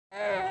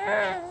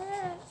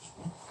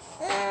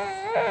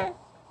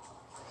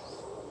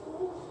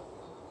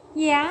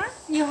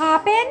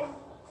hopping?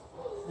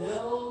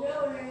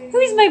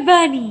 Who's my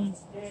bunny?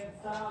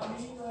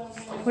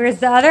 Where's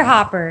the other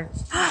hopper?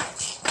 Oh!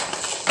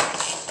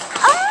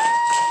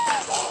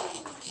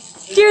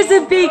 There's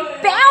a big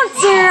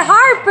bouncer,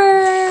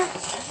 Harper.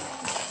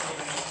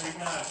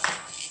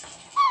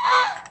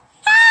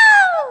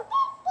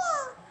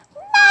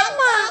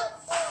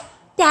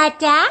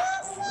 Da-da.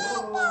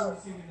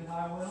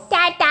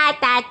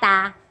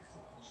 Da-da-da-da.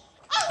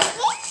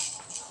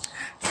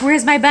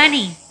 Where's my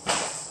bunny?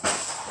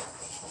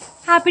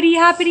 Hoppity,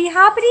 hoppity,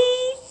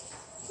 hoppity.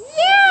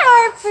 Yeah,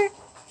 Harper.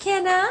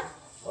 Kenna.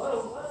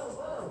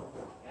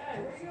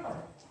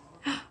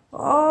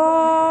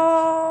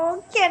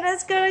 Oh,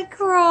 Kenna's gonna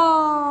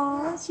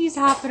crawl. She's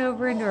hopping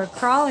over into her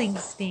crawling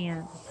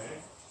stance.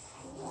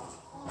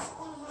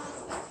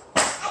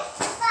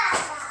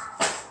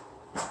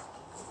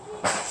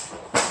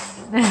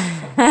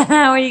 What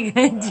are you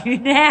gonna do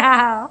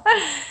now?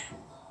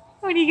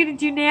 What are you gonna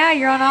do now?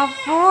 You're on all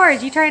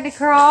fours. You trying to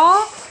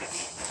crawl?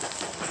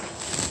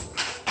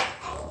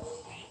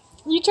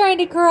 You trying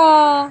to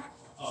crawl?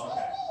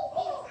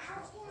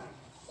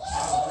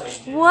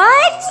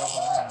 What?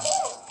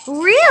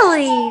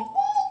 Really?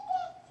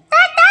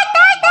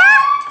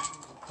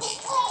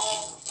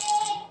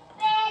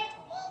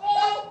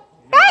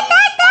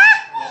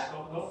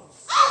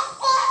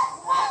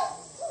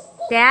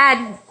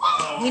 Dad,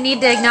 you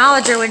need to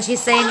acknowledge her when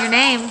she's saying your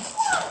name.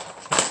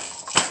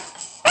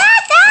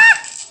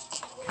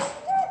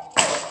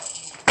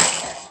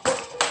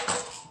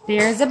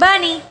 There's a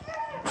bunny.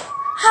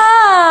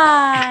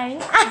 Hi.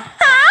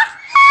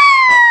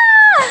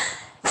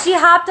 She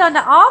hopped onto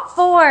all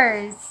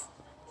fours.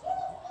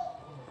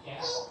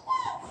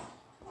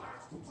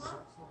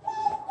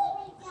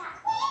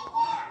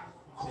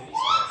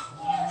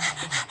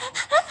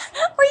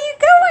 Where you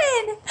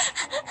going?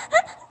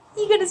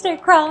 You gonna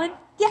start crawling?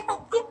 Yeah.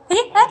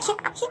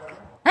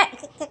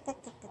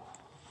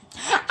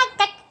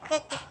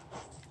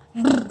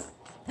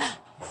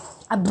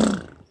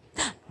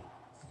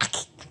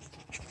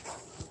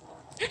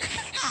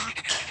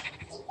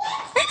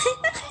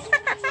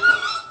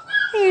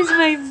 Here's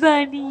my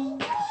bunny.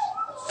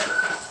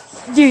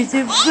 There's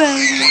a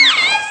bunny.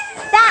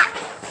 Stop!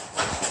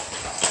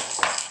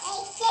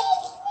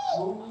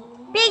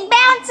 Big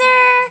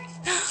bouncer!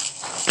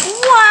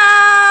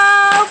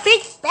 Wow!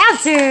 Big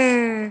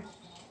bouncer!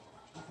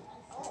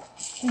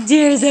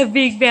 There's a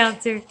big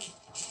bouncer.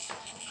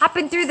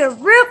 Hopping through the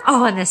roof.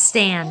 Oh, on the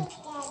stand.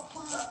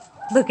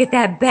 Look at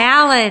that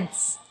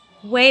balance.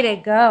 Way to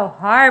go,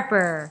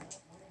 Harper.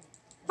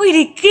 Way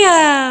to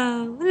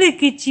go.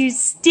 Look at you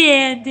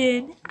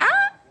standing. Ah.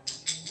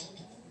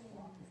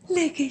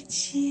 Look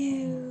at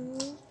you.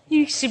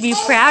 You should be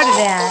proud of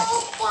that.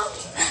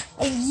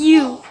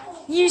 You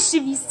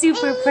should be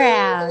super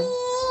proud.